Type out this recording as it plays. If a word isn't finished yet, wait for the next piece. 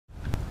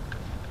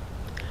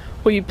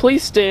Will you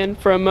please stand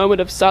for a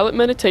moment of silent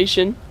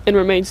meditation and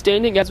remain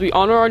standing as we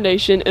honor our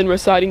nation in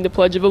reciting the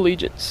Pledge of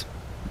Allegiance.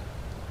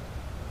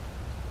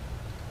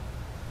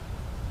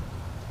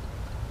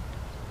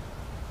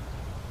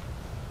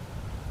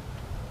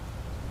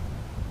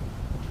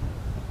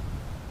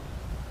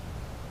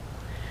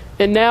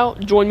 And now,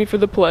 join me for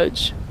the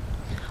pledge.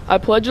 I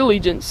pledge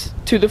allegiance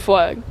to the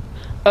flag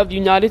of the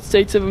United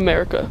States of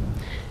America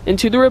and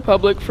to the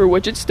republic for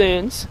which it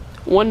stands,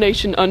 one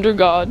nation under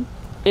God,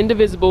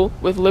 indivisible,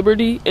 with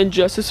liberty and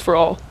justice for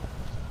all.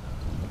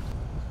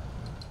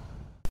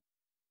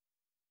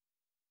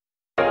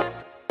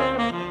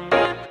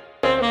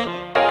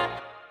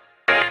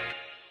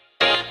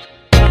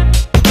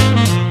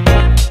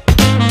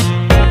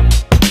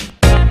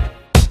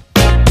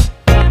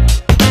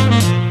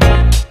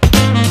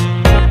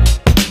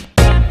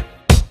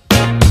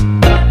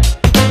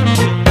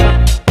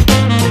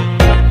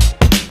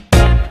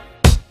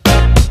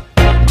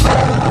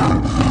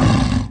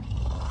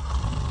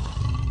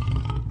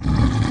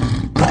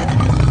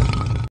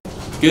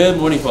 Good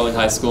morning, Foley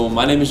High School.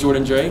 My name is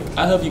Jordan Drake.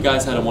 I hope you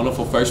guys had a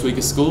wonderful first week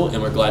of school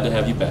and we're glad to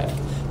have you back.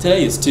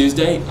 Today is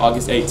Tuesday,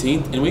 August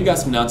 18th, and we got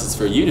some announcements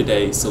for you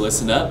today, so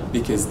listen up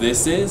because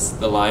this is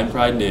the Lion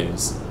Pride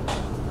News.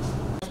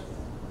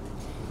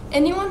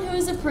 Anyone who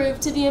is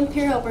approved to be in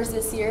Peer Helpers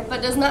this year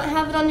but does not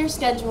have it on your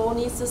schedule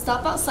needs to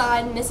stop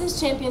outside Mrs.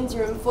 Champion's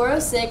room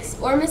 406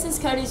 or Mrs.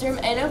 Cody's room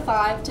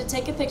 805 to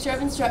take a picture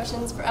of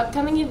instructions for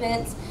upcoming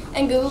events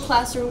and Google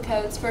Classroom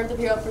codes for the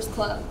Peer Helpers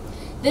Club.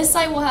 This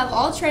site will have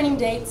all training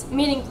dates,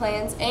 meeting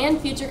plans,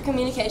 and future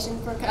communication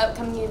for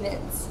upcoming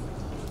events.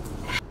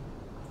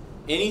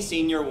 Any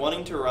senior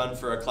wanting to run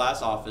for a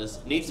class office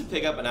needs to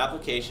pick up an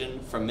application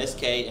from Miss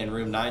K in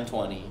room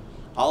 920.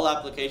 All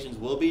applications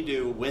will be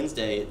due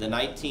Wednesday the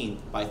 19th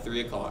by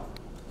 3 o'clock.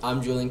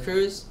 I'm Julian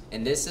Cruz,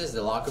 and this is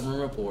the Locker Room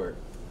Report.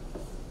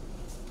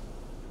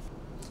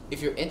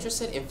 If you're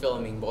interested in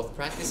filming both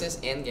practices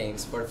and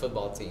games for the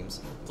football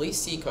teams,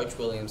 please see Coach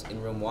Williams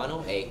in room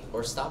 108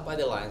 or stop by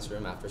the Lions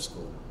room after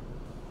school.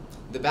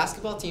 The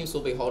basketball teams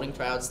will be holding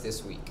tryouts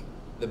this week.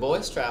 The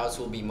boys' tryouts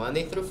will be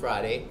Monday through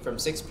Friday from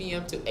 6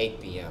 p.m. to 8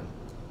 p.m.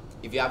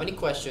 If you have any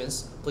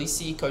questions, please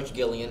see Coach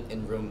Gillian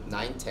in room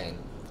 910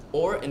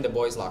 or in the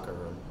boys' locker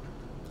room.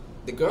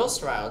 The girls'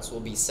 tryouts will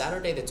be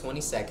Saturday the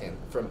 22nd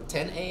from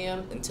 10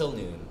 a.m. until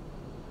noon.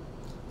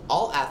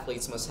 All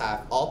athletes must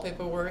have all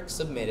paperwork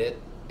submitted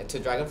to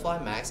Dragonfly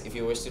Max if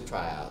you wish to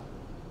try out.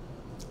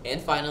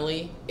 And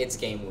finally, it's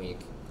game week.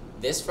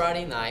 This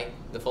Friday night,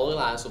 the Foley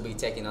Lions will be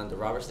taking on the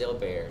Robertsdale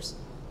Bears.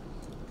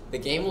 The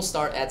game will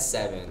start at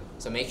 7,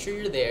 so make sure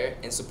you're there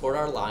and support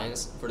our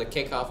Lions for the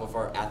kickoff of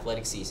our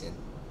athletic season.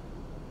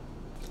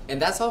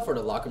 And that's all for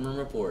the Locker Room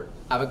Report.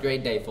 Have a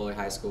great day, Foley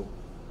High School.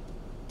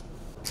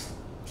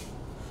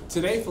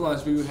 Today for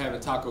lunch we will have a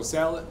taco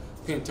salad,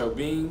 pinto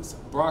beans,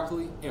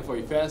 broccoli, and for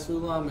your fast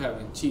food line we're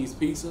having cheese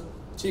pizza,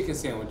 chicken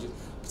sandwiches,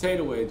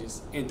 potato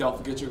wedges, and don't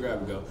forget your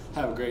grab-and-go.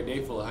 Have a great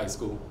day, Foley High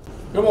School.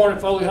 Good morning,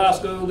 Foley High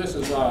School. This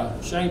is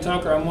Shane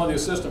Tucker. I'm one of the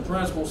assistant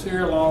principals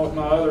here along with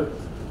my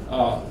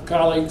other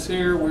colleagues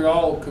here. We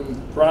all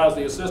comprise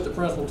the assistant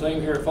principal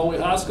team here at Foley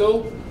High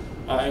School.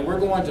 And we're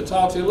going to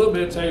talk to you a little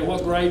bit, tell you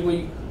what grade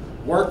we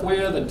work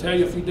with, and tell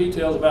you a few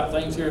details about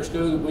things here at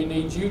school that we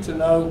need you to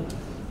know.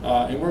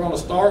 And we're going to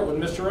start with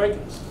Mr.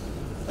 Akins.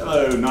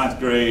 Hello, 9th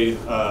grade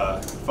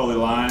Foley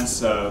Lions.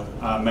 So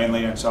I'm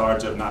mainly in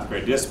charge of 9th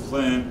grade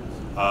discipline.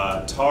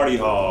 Tardy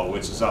Hall,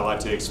 which is I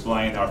like to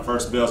explain, our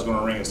first bell is going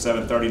to ring at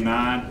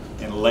 7:39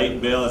 and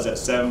late bell is at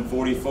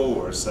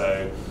 7:44.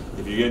 So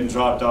if you're getting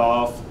dropped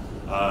off,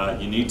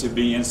 you need to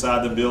be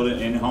inside the building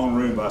in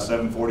homeroom by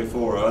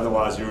 7:44,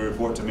 otherwise you'll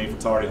report to me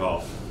for Tardy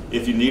Hall.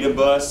 If you need a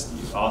bus,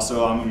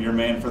 also I'm your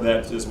man for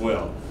that as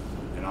well.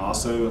 And I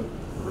also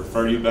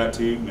refer you back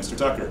to Mr.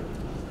 Tucker.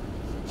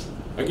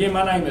 Again,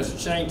 my name is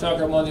Shane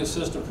Tucker. I'm one of the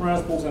assistant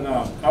principals, and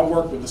I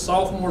work with the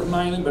sophomores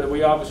mainly, but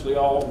we obviously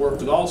all work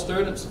with all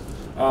students.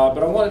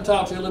 But I want to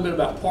talk to you a little bit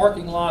about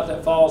parking lot.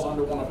 That falls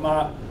under one of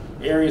my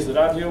areas that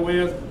I deal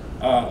with.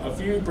 A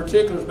few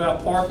particulars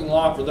about parking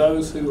lot for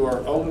those who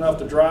are old enough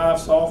to drive,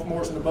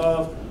 sophomores and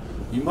above.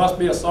 You must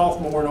be a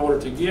sophomore in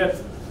order to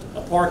get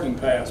a parking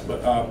pass,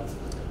 but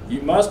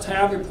you must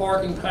have your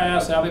parking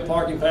pass,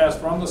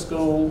 from the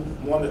school,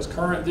 one that's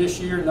current this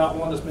year, not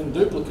one that's been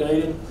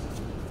duplicated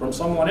from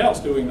someone else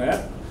doing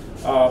that.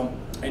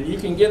 And you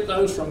can get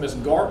those from Ms.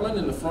 Gartman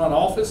in the front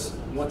office.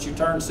 Once you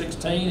turn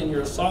 16 and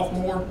you're a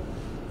sophomore,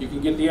 you can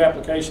get the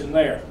application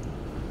there.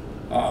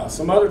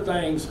 Some other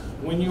things,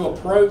 when you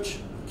approach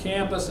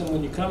campus and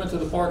when you come into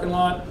the parking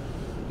lot,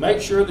 make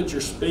sure that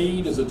your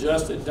speed is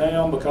adjusted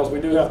down because we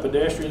do have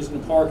pedestrians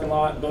in the parking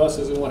lot,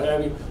 buses and what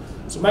have you.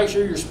 So make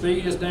sure your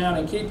speed is down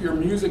and keep your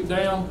music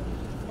down.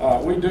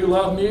 We do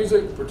love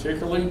music,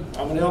 particularly.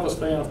 I'm an Elvis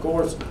fan, of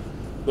course.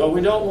 But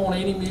we don't want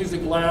any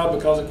music loud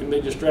because it can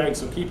be distracting,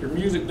 so keep your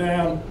music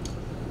down.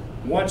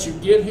 Once you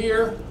get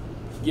here,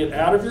 get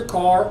out of your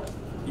car.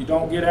 You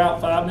don't get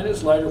out 5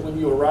 minutes later when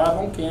you arrive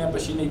on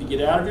campus. You need to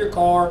get out of your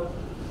car,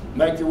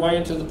 make your way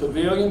into the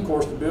pavilion. Of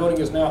course, the building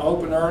is now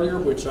open earlier,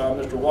 which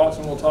Mr.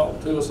 Watson will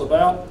talk to us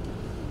about.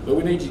 But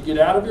we need you to get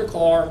out of your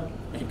car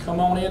and come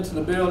on into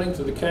the building,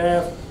 to the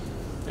CAF,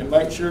 and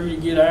make sure you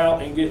get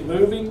out and get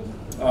moving.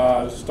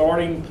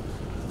 Starting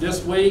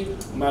this week,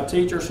 my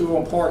teachers who are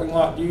on parking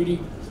lot duty,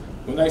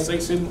 when they see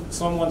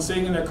someone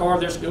sitting in their car,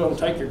 they're just going to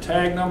take your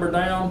tag number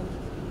down.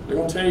 They're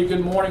going to tell you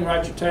good morning,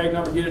 write your tag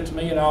number, get it to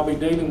me, and I'll be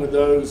dealing with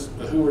those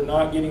who are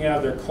not getting out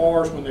of their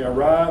cars when they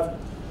arrive.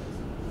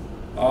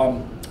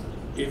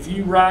 If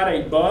you ride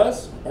a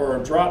bus or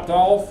are dropped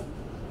off,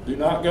 do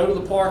not go to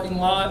the parking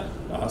lot.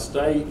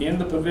 Stay in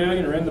the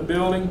pavilion or in the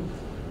building.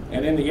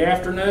 And in the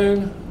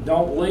afternoon,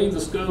 don't leave the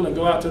school and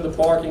go out to the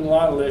parking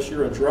lot unless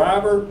you're a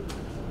driver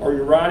or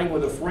you're riding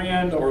with a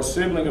friend or a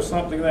sibling or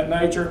something of that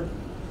nature.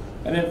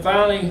 And then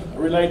finally,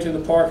 related to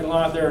the parking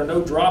lot, there are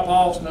no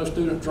drop-offs, no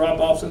student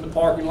drop-offs in the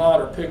parking lot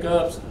or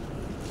pickups.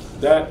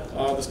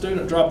 The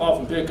student drop-off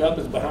and pickup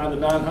is behind the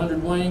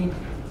 900 wing.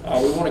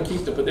 We want to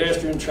keep the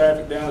pedestrian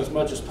traffic down as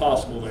much as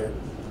possible there.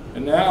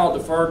 And now I'll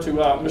defer to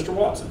Mr.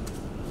 Watson.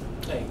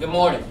 Hey, good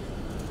morning.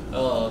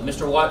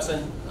 Mr.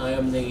 Watson, I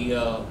am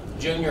the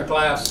junior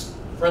class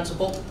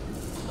principal.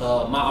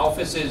 My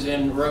office is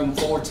in room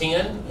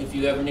 410 if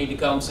you ever need to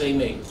come see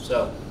me.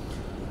 So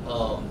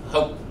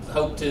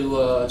hope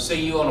to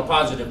see you on a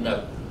positive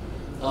note.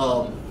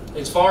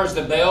 As far as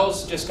the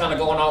bells, just kind of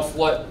going off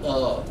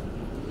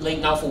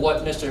leading off of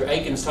what Mr.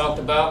 Akins talked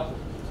about,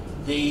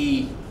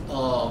 the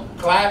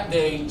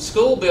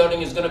school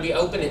building is going to be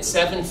open at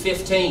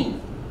 7:15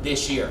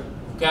 this year.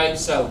 Okay,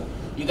 so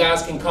you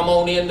guys can come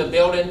on in the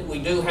building. We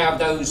do have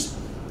those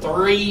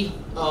 3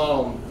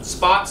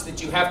 spots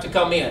that you have to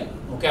come in.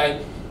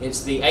 Okay,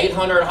 it's the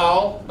 800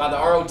 hall by the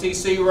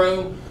ROTC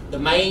room, the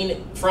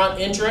main front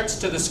entrance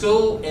to the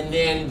school, and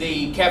then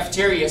the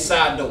cafeteria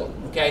side door,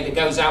 okay, that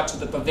goes out to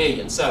the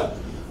pavilion. So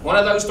one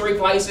of those 3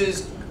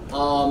 places,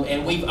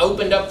 and we've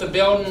opened up the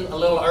building a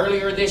little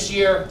earlier this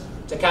year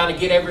to kind of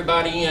get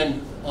everybody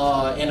in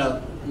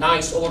a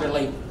nice,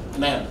 orderly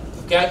manner,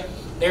 okay?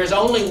 There's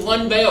only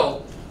 1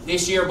 bell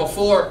this year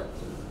before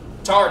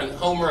tardy,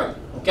 homeroom,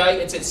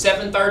 okay? It's at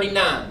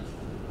 7:39.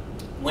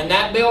 When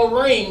that bell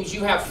rings,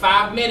 you have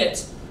 5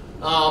 minutes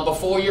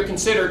before you're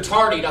considered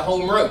tardy to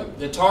homeroom.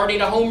 The tardy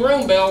to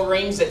homeroom bell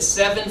rings at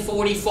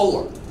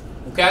 7:44,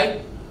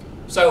 okay?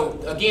 So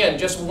again,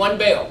 just 1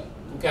 bell,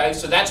 okay?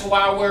 So that's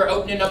why we're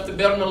opening up the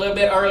building a little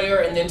bit earlier,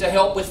 and then to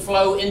help with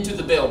flow into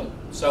the building.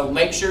 So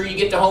make sure you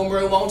get to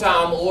homeroom on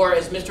time, or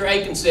as Mr.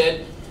 Akins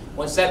said,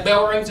 once that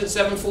bell rings at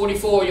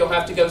 7:44, you'll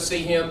have to go see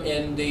him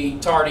in the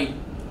tardy,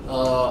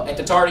 at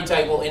the tardy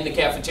table in the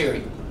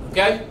cafeteria,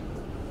 okay?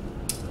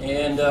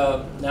 And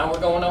now we're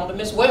going on to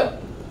Miss Webb.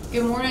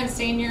 Good morning,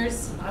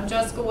 seniors. I'm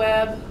Jessica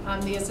Webb.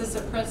 I'm the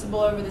assistant principal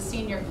over the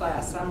senior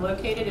class. I'm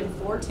located in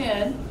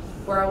 410,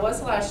 where I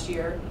was last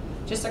year.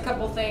 Just a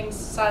couple things,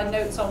 side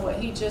notes on what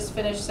he just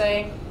finished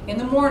saying. In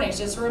the mornings,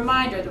 just a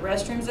reminder, the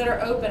restrooms that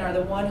are open are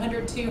the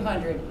 100,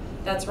 200.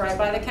 That's right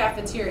by the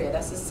cafeteria.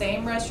 That's the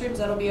same restrooms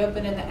that'll be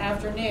open in the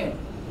afternoon.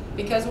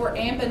 Because we're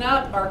amping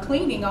up our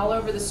cleaning all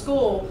over the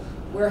school,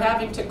 we're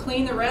having to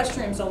clean the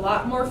restrooms a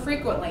lot more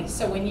frequently.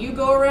 So when you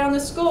go around the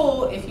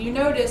school, if you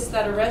notice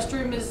that a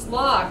restroom is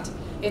locked,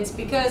 it's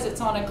because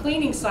it's on a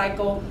cleaning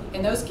cycle,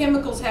 and those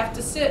chemicals have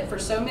to sit for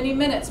so many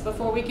minutes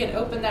before we can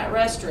open that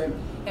restroom.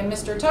 And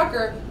Mr.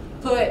 Tucker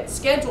put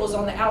schedules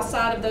on the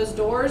outside of those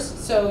doors,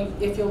 so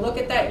if you look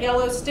at that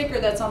yellow sticker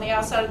that's on the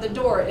outside of the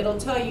door, it'll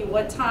tell you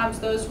what times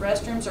those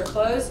restrooms are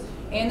closed,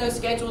 and those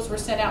schedules were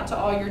sent out to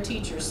all your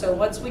teachers. So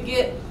once we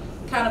get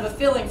kind of a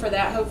feeling for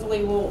that,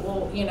 hopefully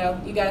we'll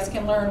you guys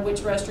can learn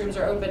which restrooms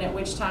are open at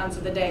which times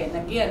of the day. And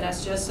again,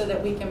 that's just so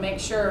that we can make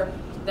sure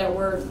that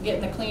we're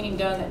getting the cleaning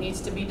done that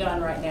needs to be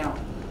done right now.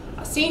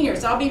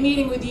 Seniors, I'll be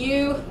meeting with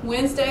you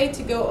Wednesday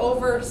to go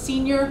over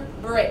senior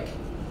break.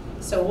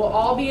 So we'll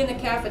all be in the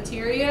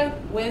cafeteria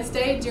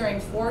Wednesday during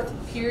 4th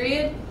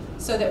period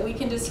so that we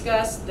can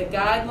discuss the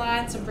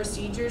guidelines and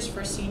procedures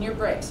for senior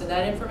break. So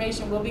that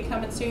information will be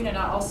coming soon, and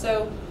I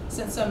also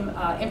sent some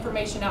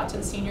information out to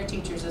the senior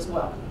teachers as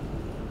well.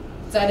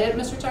 Is that it,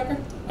 Mr. Tucker?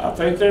 I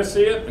think that's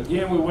it.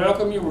 Again, we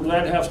welcome you. We're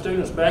glad to have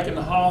students back in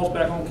the halls,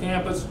 back on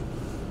campus,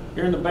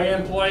 hearing the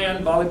band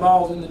playing,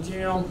 volleyball's in the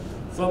gym,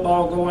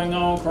 football going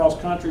on, cross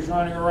country's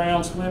running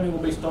around, swimming will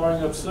be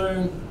starting up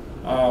soon.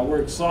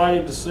 We're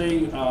excited to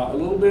see a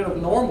little bit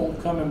of normal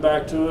coming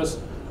back to us.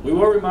 We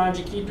will remind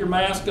you, keep your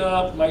mask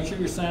up, make sure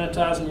you're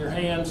sanitizing your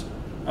hands.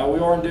 We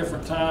are in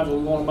different times, and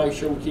we want to make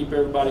sure we keep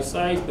everybody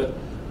safe, but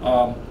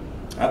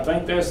I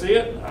think that's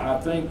it. I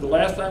think the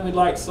last thing we'd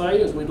like to say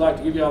is we'd like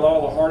to give y'all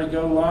all a hearty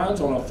go Lions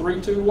on a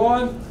 3, 2,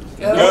 1.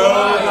 Go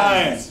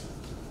Lions!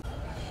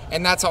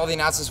 And that's all the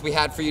announcements we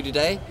had for you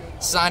today.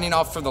 Signing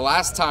off for the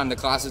last time, the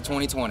class of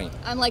 2020.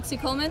 I'm Lexi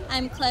Coleman.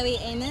 I'm Chloe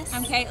Amos.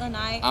 I'm Caitlin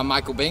Knight. I'm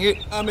Michael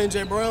Bingert. I'm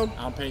NJ Brown.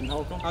 I'm Peyton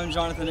Holcomb. I'm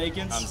Jonathan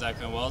Akins. I'm Zach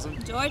Van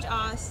Welsen. George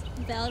Oss.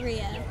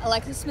 Valeria.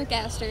 Alexis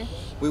McAster.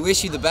 We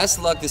wish you the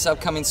best luck this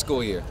upcoming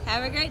school year.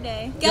 Have a great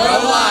day. Go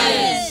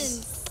Lions!